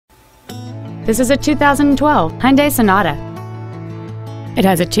This is a 2012 Hyundai Sonata. It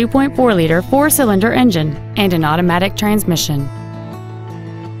has a 2.4-liter four-cylinder engine and an automatic transmission.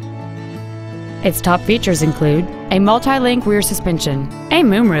 Its top features include a multi-link rear suspension, a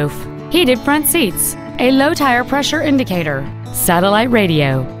moonroof, heated front seats, a low tire pressure indicator, satellite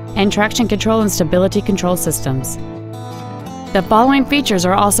radio, and traction control and stability control systems. The following features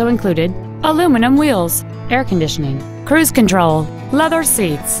are also included: aluminum wheels, air conditioning, cruise control, leather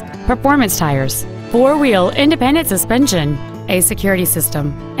seats, performance tires, four-wheel independent suspension, a security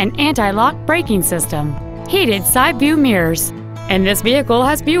system, an anti-lock braking system, heated side view mirrors, and this vehicle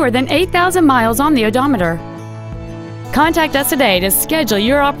has fewer than 8,000 miles on the odometer. Contact us today to schedule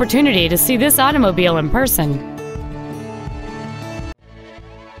your opportunity to see this automobile in person.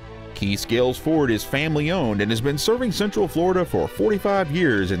 Key Scales Ford is family-owned and has been serving Central Florida for 45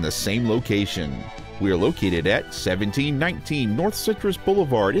 years in the same location. We are located at 1719 North Citrus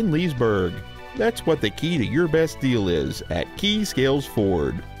Boulevard in Leesburg. That's what the key to your best deal is at Key Scales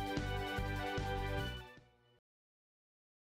Ford.